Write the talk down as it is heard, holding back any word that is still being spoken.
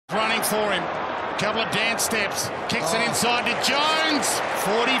Running for him. Couple of dance steps. Kicks it inside to Jones.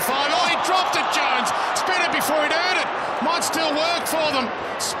 45. Oh, he dropped it, Jones. Spin it before he'd earned it. Might still work for them.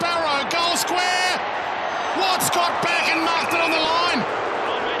 Sparrow, goal square. Watts got back and marked it on the line.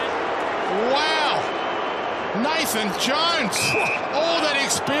 Wow. Nathan Jones. All that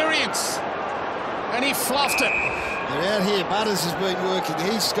experience. And he fluffed it. They're out here. Butters has been working.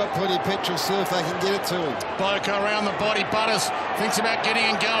 He's got plenty of petrol, so if they can get it to him. Boko around the body. Butters thinks about getting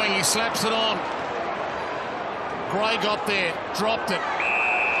and going. He slaps it on. Gray got there. Dropped it.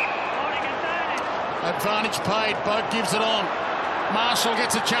 Advantage paid. Boak gives it on. Marshall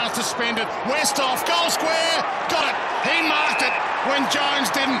gets a chance to spend it. Westhoff, goal square. Got it. He marked it when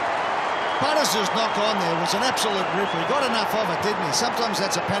Jones didn't. Butters' knock on there was an absolute ripper. He got enough of it, didn't he? Sometimes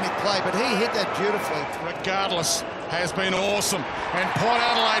that's a panic play, but he hit that beautifully. Regardless, has been awesome. And Port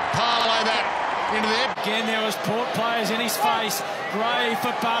Adelaide parlay that into there. Again, there was Port players in his face. Gray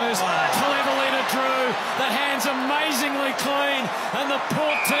for Butters, cleverly to Drew. The hands amazingly clean, and the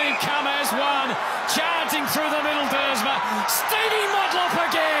Port team come as one. Charging through the middle, Dersma. Stevie Motlop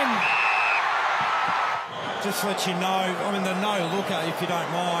again. Just to let you know, I mean, the no-looker, if you don't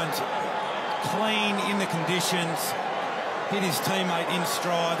mind. Clean in the conditions, hit his teammate in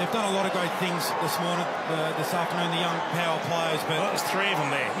stride. They've done a lot of great things this morning, this afternoon, the young power players. But well, there's three of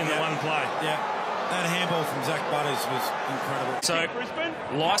them there in the one play. Yeah, that handball from Zach Butters was incredible. So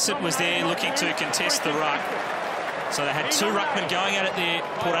Lysett was there looking to contest the ruck. So they had two ruckmen going at it there,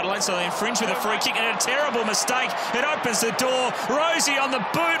 Port Adelaide, so they infringe with a free kick and a terrible mistake. It opens the door. Rosie on the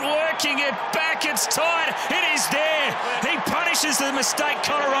boot, working it back. It's tight. It is there. He punishes the mistake,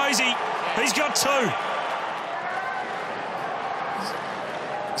 Connor Rosie. He's got two.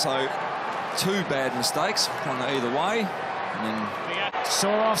 So, two bad mistakes on either way. And then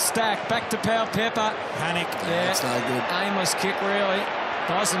Saw off Stack, back to Powell Pepper. Panic. Yeah, That's no good. aimless kick really.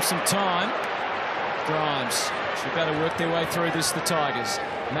 Buys them some time. Grimes should better work their way through this, the Tigers.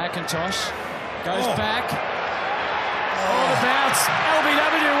 McIntosh goes back. Oh, the bounce.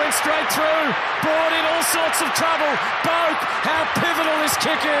 LBW went straight through. Brought in all sorts of trouble. Boak, how pivotal this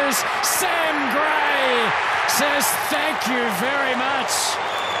kick is. Sam Gray says thank you very much.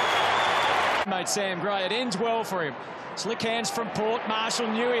 Mate Sam Gray, it ends well for him. Slick hands from Port.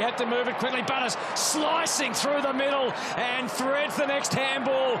 Marshall knew he had to move it quickly. Butters slicing through the middle and threads the next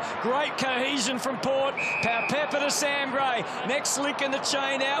handball. Great cohesion from Port. Pepper to Sam Gray. Next link in the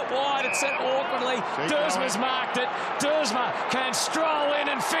chain out wide. It's set awkwardly. Dersma's marked it. Dersma can stroll in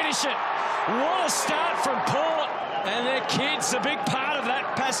and finish it. What a start from Port. And their kids, a big part of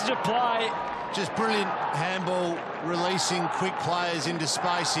that passage of play. Just brilliant handball, releasing quick players into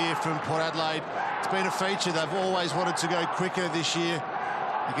space here from Port Adelaide. It's been a feature. They've always wanted to go quicker this year.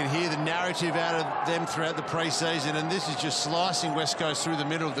 You can hear the narrative out of them throughout the pre-season, and this is just slicing West Coast through the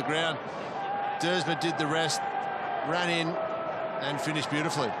middle of the ground. Dersma did the rest, ran in and finished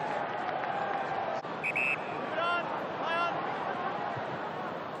beautifully.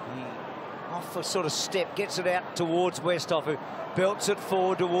 Off a sort of step, gets it out towards Westhoff, who belts it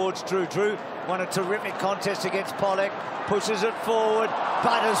forward towards Drew. Drew won a terrific contest against Pollock, pushes it forward.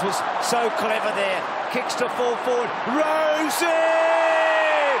 Butters was so clever there. Kicks to full forward. Rosie!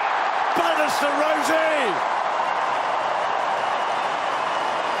 Butters to Rosie!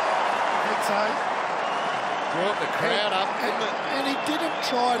 Brought the crowd up. And he didn't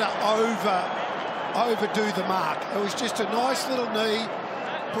try to overdo the mark. It was just a nice little knee.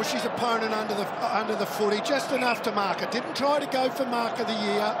 Push his opponent under the footy, just enough to mark it. Didn't try to go for mark of the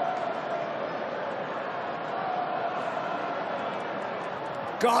year.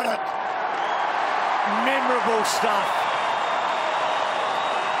 Got it. Memorable stuff.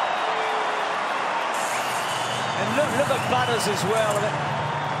 And look at Butters as well.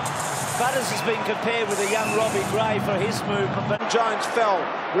 Butters has been compared with a young Robbie Gray for his movement. But Jones fell,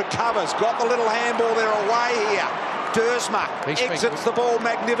 recovers, got the little handball there away here. Dersma exits the ball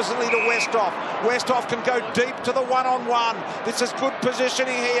magnificently to Westhoff. Westhoff can go deep to the one-on-one. This is good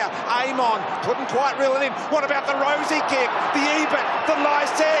positioning here. Amon couldn't quite reel it in. What about the Rosie kick? The Ebert, the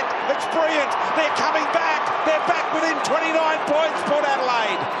Lysett. It's brilliant. They're coming back. They're back within 29 points, Port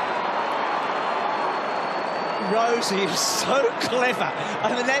Adelaide. Rosie is so clever.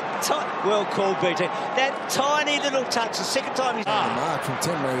 I mean, well called, BT. That tiny little touch, the second time he's... Mark from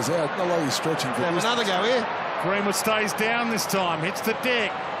 10 metres out. No way he's stretching for this. Another go here. Greenwood stays down this time, hits the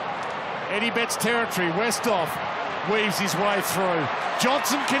deck. Eddie Betts territory, Westhoff weaves his way through.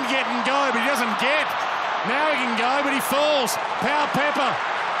 Johnson can get and go, but he doesn't get. Now he can go, but he falls. Powell Pepper.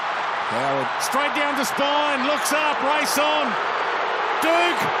 Howard. Straight down to spine, looks up, race on.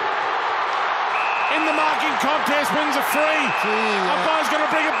 Duke. in the marking contest, wins a free. Umpire's going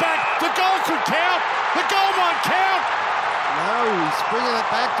to bring it back. The goal could count. The goal might count. No, he's bringing it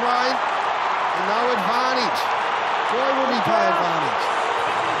back, Dwayne. No advantage. Why wouldn't he play advantage?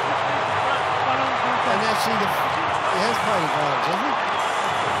 And actually, he has played advantage, hasn't he?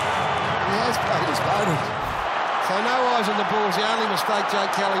 He has played his advantage. So no eyes on the ball's the only mistake Joe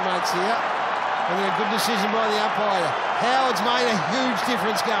Kelly makes here. And then a good decision by the umpire. Howard's made a huge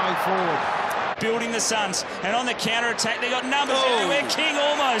difference going forward. Building the Suns, and on the counter-attack, they got numbers everywhere. King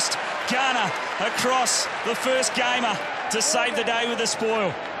almost. Garner across the first gamer to save the day with the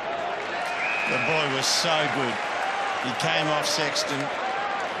spoil. The boy was so good. He came off Sexton.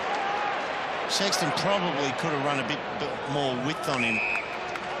 Sexton probably could have run a bit more width on him.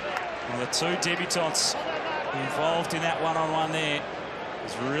 Well, the two debutants involved in that one-on-one there.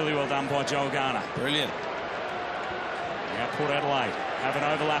 It's really well done by Joel Garner. Brilliant. Now Port Adelaide have an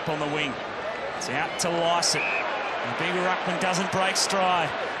overlap on the wing. It's out to Lysett. And big ruckman doesn't break stride.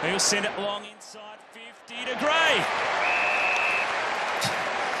 He'll send it long inside 50 to Gray.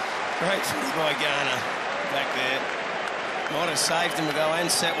 Great footy by Garner back there. Might have saved him to go and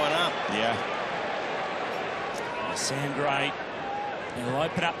set one up. Yeah. Sam Gray. He'll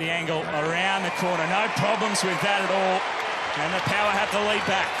open up the angle around the corner. No problems with that at all. And the Power have the lead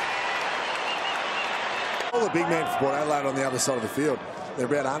back. All the big men for Port Adelaide on the other side of the field. They're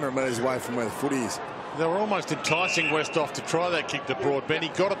about 100 metres away from where the footy is. They were almost enticing Westhoff to try that kick to Broadbent. He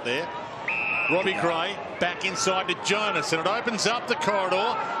got it there. Robbie Gray back inside to Jonas, and it opens up the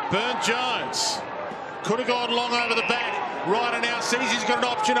corridor. Burnt-Jones could have gone long over the back. Ryder now sees he's got an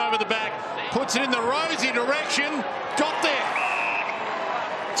option over the back. Puts it in the Rosie direction. Got there.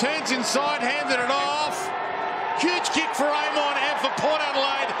 Turns inside, handed it off. Huge kick for Amon and for Port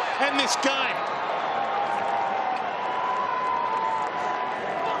Adelaide and this game.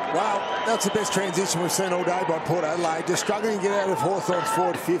 Well, that's the best transition we've seen all day by Port Adelaide. Just struggling to get out of Hawthorn's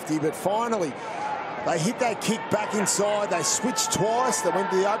forward 50, but finally they hit that kick back inside. They switched twice. They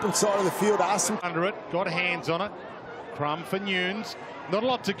went to the open side of the field, asked them. Under it, got hands on it. Crumb for Nunes. Not a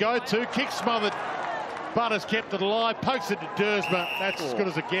lot to go to. Kick smothered. Butters kept it alive. Pokes it to Dersma. That's as good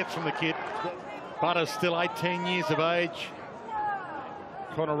as it gets from the kid. Butters still 18 years of age.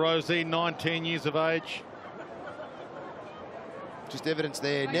 Connor Rosie, 19 years of age. Just evidence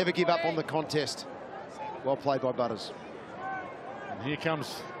there. Never give up on the contest. Well played by Butters. And here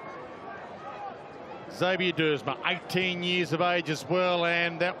comes Xavier Dersma, 18 years of age as well,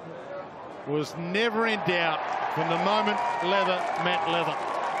 and that was never in doubt from the moment leather met leather.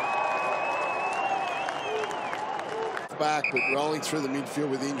 Back, but rolling through the midfield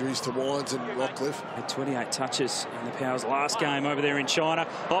with injuries to Wines and Rockcliffe. Had 28 touches in the Power's last game over there in China.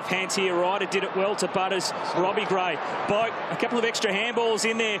 Off hands here, Ryder did it well to Butters. Robbie Gray, Boak, a couple of extra handballs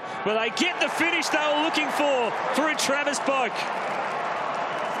in there, but they get the finish they were looking for through Travis Boak.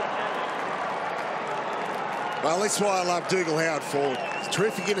 Well, that's why I love Dougal Howard forward. He's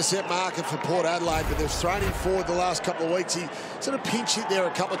terrific intercept marker for Port Adelaide, but they've thrown him forward the last couple of weeks. He sort of pinch hit there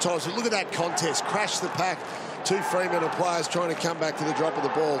a couple of times. But look at that contest, crashed the pack. Two Fremantle players trying to come back to the drop of the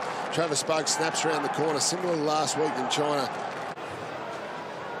ball. Travis Boak snaps around the corner, similarly last week in China.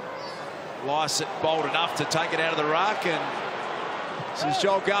 Lysett bold enough to take it out of the ruck, and this is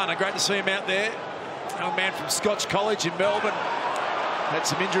Joel Garner. Great to see him out there. Young man from Scotch College in Melbourne. Had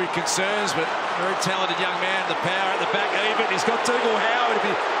some injury concerns, but very talented young man. The Power at the back even. He's got Dougal Howard. If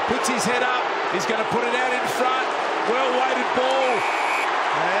he puts his head up, he's going to put it out in front. Well-weighted ball.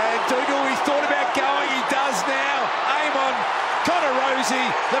 And Dougal, he's thought about going. He does now. Aim on Connor Rosie.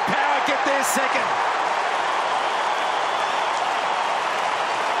 The Power get their second.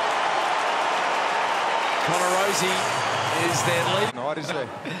 Connor Rosie is their lead. Night, is there?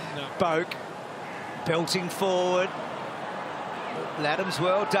 No. Boak belting forward. Laddam's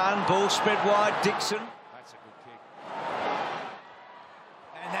well done. Ball spread wide. Dixon. That's a good kick.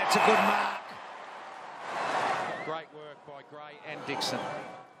 And that's a good mark. Great work by Gray and Dixon.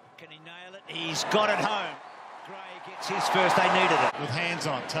 Can he nail it? He's got it home. Gray gets his first. They needed it. With hands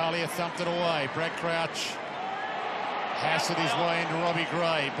on, Talia thumped it away. Brad Crouch hassled his way into Robbie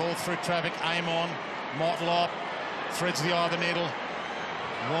Gray. Ball through traffic. Amon. Motlop threads the eye of the needle.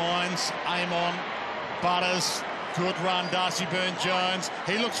 Wines. Amon. Butters. Good run, Darcy Burnt-Jones.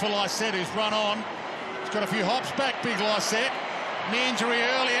 He looks for Lysett, who's run on. He's got a few hops back, big Lysett. Knee injury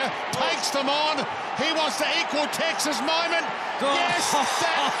earlier, takes them on. He wants to equal Texas moment. Yes,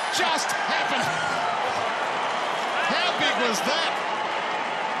 that just happened. How big was that?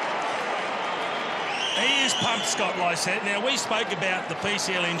 He is pumped, Scott Lysett. Now, we spoke about the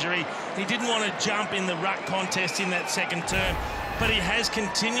PCL injury. He didn't want to jump in the ruck contest in that second term. but he has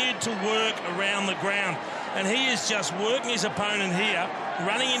continued to work around the ground. And he is just working his opponent here,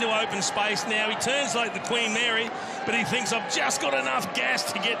 running into open space now. He turns like the Queen Mary, but he thinks, I've just got enough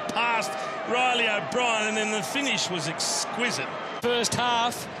gas to get past Riley O'Brien, and then the finish was exquisite. First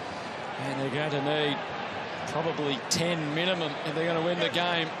half, and they're going to need probably 10 minimum if they're going to win the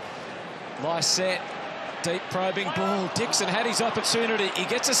game. Lysette, deep probing ball. Dixon had his opportunity. He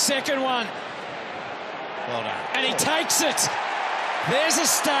gets a second one. Well done. And he takes it. There's a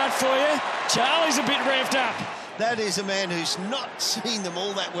start for you. Charlie's a bit revved up. That is a man who's not seen them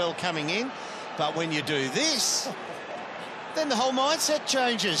all that well coming in. But when you do this, then the whole mindset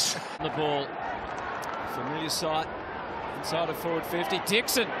changes. The ball. Familiar sight. Inside of forward 50.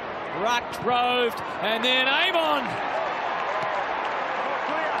 Dixon. Rucked, roved, and then Amon.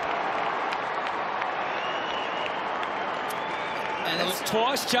 And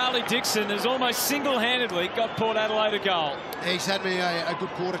twice Charlie Dixon has almost single-handedly got Port Adelaide a goal. He's had me a good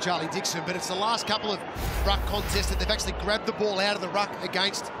quarter, Charlie Dixon, but it's the last couple of ruck contests that they've actually grabbed the ball out of the ruck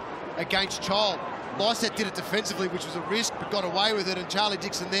against Child. Lysette did it defensively, which was a risk, but got away with it, and Charlie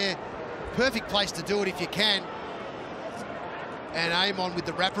Dixon there, perfect place to do it if you can. And Amon with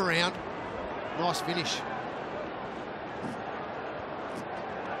the wraparound. Nice finish.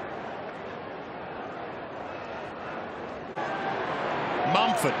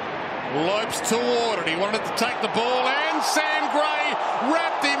 Mumford lopes toward it. He wanted to take the ball, and Sam Gray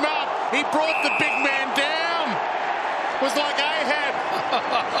wrapped him up. He brought the big man down. It was like Ahab.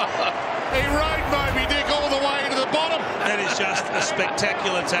 He rode Moby Dick all the way to the bottom. That is just a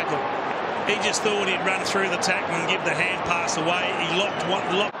spectacular tackle. He just thought he'd run through the tackle and give the hand pass away. He locked one.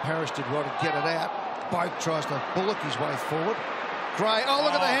 Harris did well to get it out. Boak tries to bullock his way forward. Gray, oh,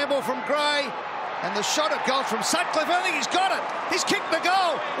 look at the handball from Gray. And the shot at goal from Sutcliffe. I think he's got it. He's kicked the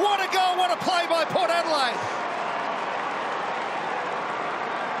goal. What a goal, what a play by Port Adelaide.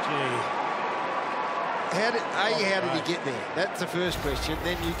 How did he get there? That's the first question.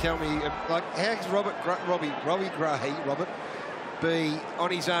 Then you tell me, like, how does Robbie Gray be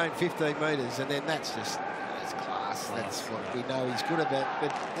on his own 15 metres, and then that's class. That's what we know he's good about.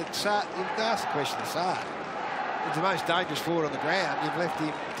 But you've asked the question to Saad. He's the most dangerous forward on the ground. You've left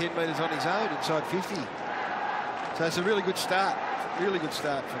him 10 metres on his own inside 50. So it's a really good start. Really good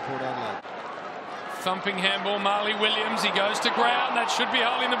start for Port Adelaide. Thumping handball, Marley Williams. He goes to ground. That should be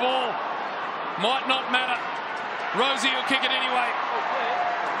holding the ball. Might not matter. Rosie will kick it anyway.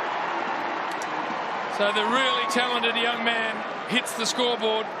 So the really talented young man hits the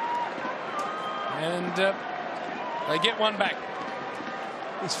scoreboard, and they get one back.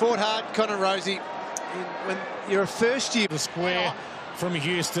 He's fought hard, Connor Rosie. When you're a first year. The square from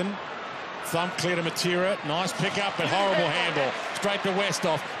Houston. Thump clear to Matera. Nice pick up, but horrible handball. Straight to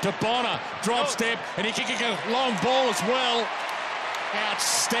Westhoff. To Bonner. Drop step, and he can kick a long ball as well.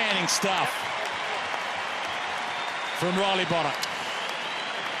 Outstanding stuff from Riley Bonner.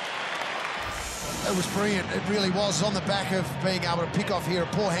 It was brilliant. It really was, on the back of being able to pick off here. A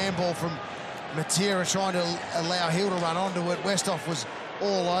poor handball from Matera trying to allow Hill to run onto it. Westhoff was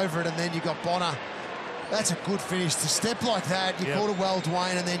all over it, and then you got Bonner. That's a good finish. To step like that, you caught it well,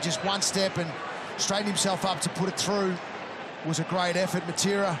 Dwayne, and then just one step and straighten himself up to put it through was a great effort.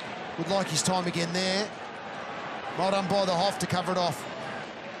 Matera would like his time again there. Well done by the Hoff to cover it off.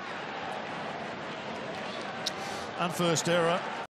 Unforced error